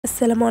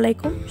আসসালামু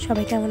আলাইকুম,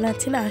 সবাই কেমন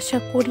আছেন? আশা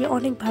করি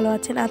অনেক ভালো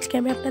আছেন। আজকে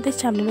আমি আপনাদের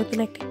সামনে নতুন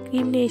একটা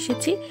ক্রিম নিয়ে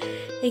এসেছি।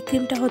 এই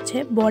ক্রিমটা হচ্ছে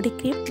বডি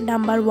ক্রিম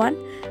নাম্বার 1।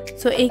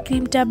 সো এই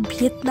ক্রিমটা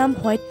ভিয়েতনাম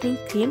হোয়াইটনিং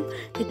ক্রিম,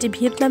 এটি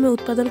ভিয়েতনামে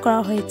উৎপাদন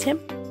করা হয়েছে।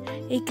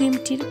 এই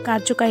ক্রিমটির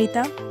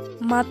কার্যকারিতা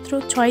মাত্র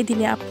 6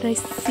 দিনে আপনার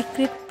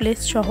সিক্রেট প্লেস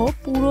সহ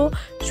পুরো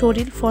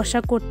শরীর ফর্সা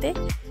করতে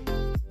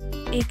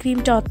এই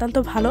ক্রিমটা অত্যন্ত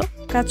ভালো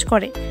কাজ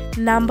করে।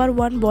 Number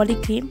 1 body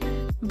cream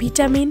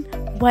vitamin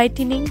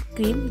whitening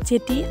cream,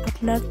 যেটি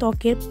আপনার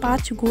ত্বকের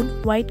 5 গুণ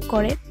হোয়াইট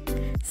করে,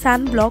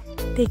 সানব্লক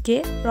থেকে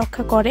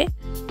রক্ষা করে,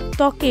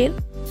 ত্বকের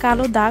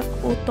কালো দাগ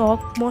ও ত্বক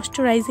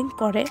ময়শ্চারাইজিং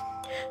করে।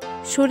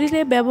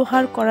 শরীরে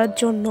ব্যবহার করার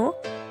জন্য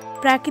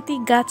প্রাকৃতিক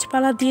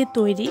গাছপালা দিয়ে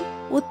তৈরি,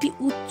 অতি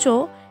উচ্চ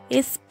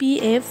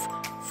SPF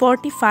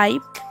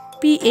 45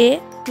 PA++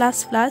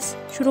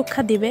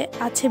 সুরক্ষা দেবে,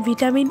 আছে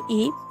ভিটামিন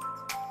ই।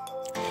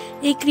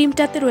 এই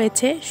ক্রিমটাতে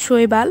রয়েছে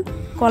শৈবাল,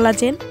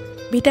 কলাজেন,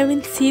 ভিটামিন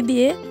সি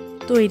দিয়ে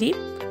তৈরি।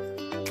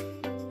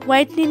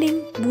 হোয়াইটনিং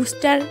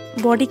বুস্টার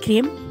বডি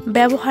ক্রিম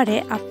ব্যবহারে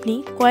আপনি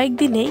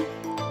কয়েকদিনেই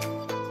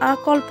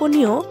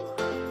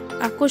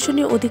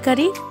আকর্ষণীয়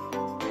অধিকারী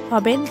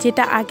হবেন,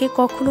 যেটা আগে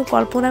কখনো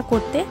কল্পনা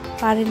করতে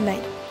পারেন নাই।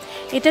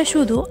 এটা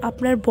শুধু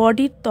আপনার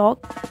বডির ত্বক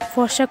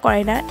ফর্সা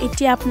করে না,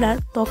 এটি আপনার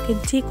ত্বকের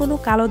যে কোনো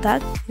কালো দাগ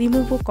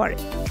রিমুভও করে।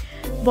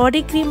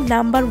 বডি ক্রিম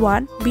নাম্বার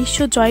 1 বিশ্ব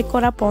জয়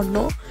করা পণ্য।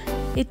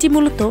 এটি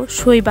মূলত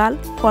শৈবাল,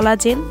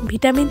 কলাজেন,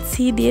 ভিটামিন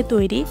সি দিয়ে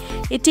তৈরি।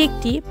 এটি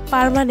একটি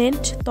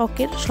পার্মানেন্ট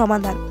ত্বকের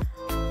সমাধান।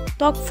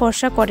 ত্বক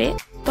ফর্সা করে,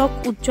 ত্বক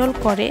উজ্জ্বল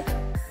করে,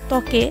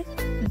 ত্বকে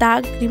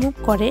দাগ রিমুভ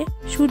করে,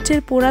 সূর্যের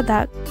পোড়া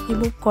দাগ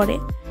রিমুভ করে,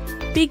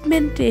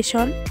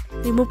 পিগমেন্টেশন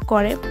রিমুভ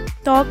করে,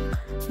 ত্বক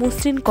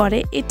মসৃণ করে।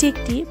 এটি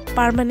একটি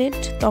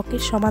পার্মানেন্ট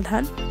ত্বকের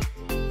সমাধান।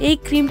 এই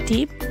ক্রিমটি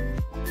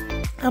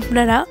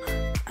আপনারা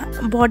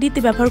বডিতে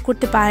ব্যবহার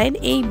করতে পারেন।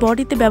 এই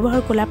বডিতে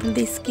ব্যবহার করলে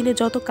আপনাদের স্কিনে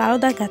যত কালো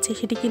দাগ আছে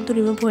সেটি কিন্তু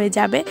রিমুভ হয়ে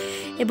যাবে,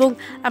 এবং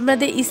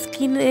আপনাদের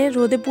স্কিনে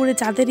রোদে পুড়ে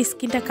যাদের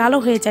স্কিনটা কালো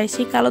হয়ে যায়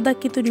সেই কালো দাগ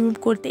কিন্তু রিমুভ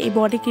করতে এই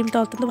বডি ক্রিমটা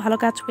অত্যন্ত ভালো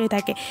কাজ করে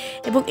থাকে।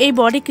 এবং এই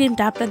বডি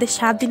ক্রিমটা আপনাদের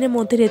 7 দিনের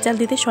মধ্যে রেজাল্ট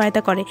দিতে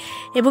সহায়তা করে,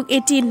 এবং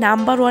এটি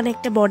নাম্বার 1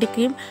 একটা বডি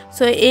ক্রিম।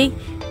 সো এই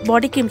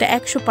বডি ক্রিমটা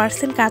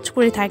 100% কাজ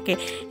করে থাকে,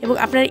 এবং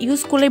আপনারা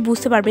ইউজ করলেই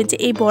বুঝতে পারবেন যে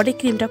এই বডি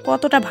ক্রিমটা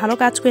কতটা ভালো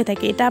কাজ করে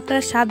থাকে। এটা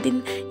আপনারা 7 দিন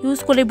ইউজ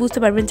করলেই বুঝতে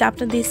পারবেন যে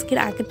আপনাদের স্কিন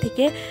আগের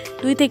থেকে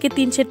 2 থেকে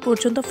 3 শেড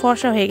পর্যন্ত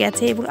ফর্সা হয়ে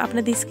গেছে, এবং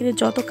আপনাদের স্কিনে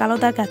যত কালো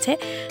দাগ আছে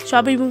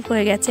সব রিমুভ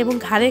হয়ে গেছে, এবং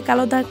ঘাড়ের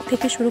কালো দাগ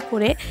থেকে শুরু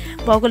করে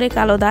বগলের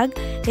কালো দাগ,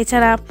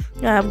 এছাড়া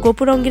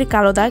গোপন অঙ্গের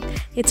কালো দাগ,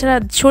 এছাড়া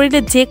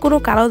শরীরের যে কোনো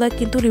কালো দাগ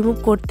কিন্তু রিমুভ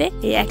করতে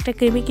এই একটা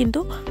ক্রিমই কিন্তু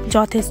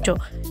যথেষ্ট।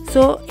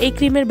 সো এই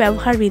ক্রিমের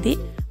ব্যবহার বিধি: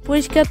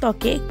 পরিষ্কার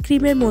ত্বকে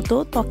ক্রিমের মতো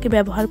ত্বকে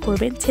ব্যবহার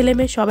করবেন, ছেলে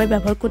মেয়ে সবাই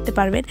ব্যবহার করতে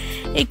পারবেন।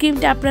 এই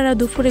ক্রিমটা আপনারা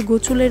দুপুরে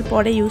গোসলের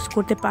পরে ইউজ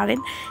করতে পারেন,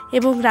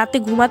 এবং রাতে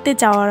ঘুমাতে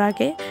যাওয়ার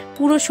আগে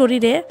পুরো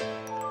শরীরে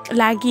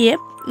লাগিয়ে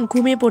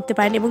ঘুমিয়ে পড়তে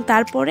পারেন, এবং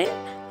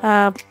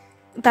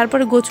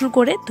তারপরে গোসল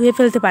করে ধুয়ে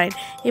ফেলতে পারেন।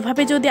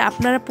 এভাবে যদি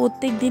আপনারা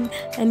প্রত্যেক দিন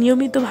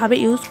নিয়মিতভাবে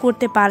ইউজ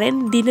করতে পারেন,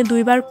 দিনে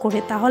 2 বার করে,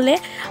 তাহলে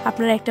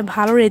আপনারা একটা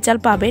ভালো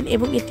রেজাল্ট পাবেন,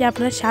 এবং এটি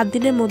আপনারা 7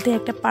 দিনের মধ্যে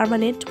একটা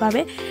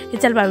পার্মানেন্টভাবে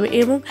রেজাল্ট পাবেন।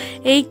 এবং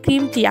এই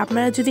ক্রিমটি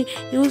আপনারা যদি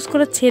ইউজ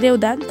করে ছেড়েও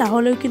দেন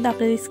তাহলেও কিন্তু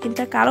আপনাদের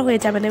স্কিনটা কালো হয়ে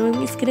যাবে না, এবং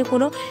স্কিনে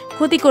কোনো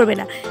ক্ষতি করবে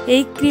না।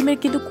 এই ক্রিমের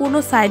কিন্তু কোনো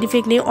সাইড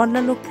ইফেক্ট নেই।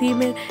 অন্যান্য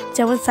ক্রিমের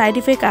যেমন সাইড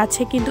ইফেক্ট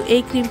আছে, কিন্তু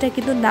এই ক্রিমটা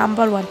কিন্তু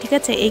নাম্বার 1, ঠিক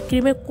আছে? এই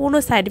ক্রিমের কোনো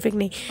সাইড ইফেক্ট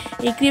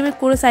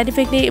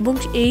নেই, এবং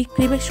এই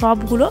ক্রিমের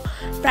সবগুলো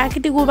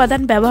প্রাকৃতিক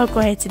উপাদান ব্যবহার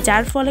করা হয়েছে,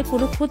 যার ফলে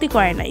কোনো ক্ষতি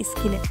করে না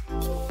স্কিনে।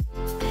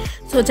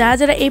 সো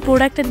যারা এই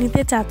প্রোডাক্টটা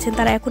নিতে চাচ্ছেন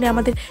তারা এখনই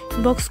আমাদের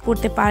ইনবক্স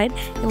করতে পারেন,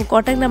 এবং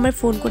কন্ট্যাক্ট নাম্বার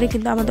ফোন করে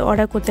কিন্তু আমাদের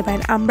অর্ডার করতে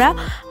পারেন।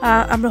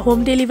 আমরা হোম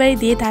ডেলিভারি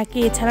দিয়ে থাকি,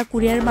 এছাড়া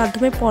কুরিয়ারের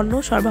মাধ্যমে পণ্য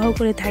সরবরাহ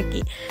করে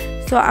থাকি।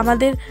 সো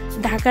আমাদের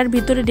ঢাকার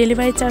ভিতরে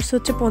ডেলিভারি চার্জ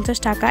হচ্ছে 50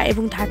 টাকা,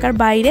 এবং ঢাকার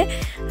বাইরে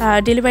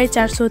ডেলিভারি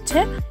চার্জ হচ্ছে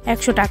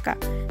 100 টাকা,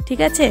 ঠিক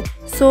আছে?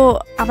 সো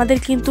আমাদের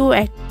কিন্তু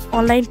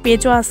অনলাইন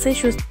পেজও আছে,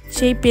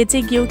 সেই পেজে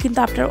গিয়েও কিন্তু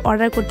আপনারা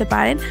অর্ডার করতে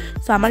পারেন।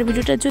 সো আমার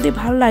ভিডিওটা যদি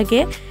ভালো লাগে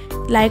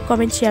লাইক,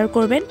 কমেন্ট, শেয়ার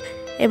করবেন,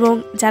 এবং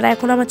যারা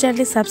এখন আমার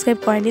চ্যানেলটি সাবস্ক্রাইব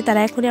করেনি তারা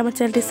এখনই আমার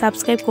চ্যানেলটি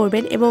সাবস্ক্রাইব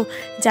করবেন, এবং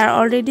যারা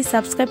অলরেডি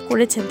সাবস্ক্রাইব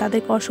করেছেন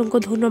তাদেরকে অসংখ্য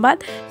ধন্যবাদ।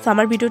 সো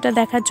আমার ভিডিওটা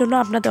দেখার জন্য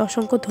আপনাদের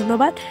অসংখ্য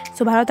ধন্যবাদ।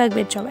 সো ভালো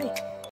থাকবেন সবাই।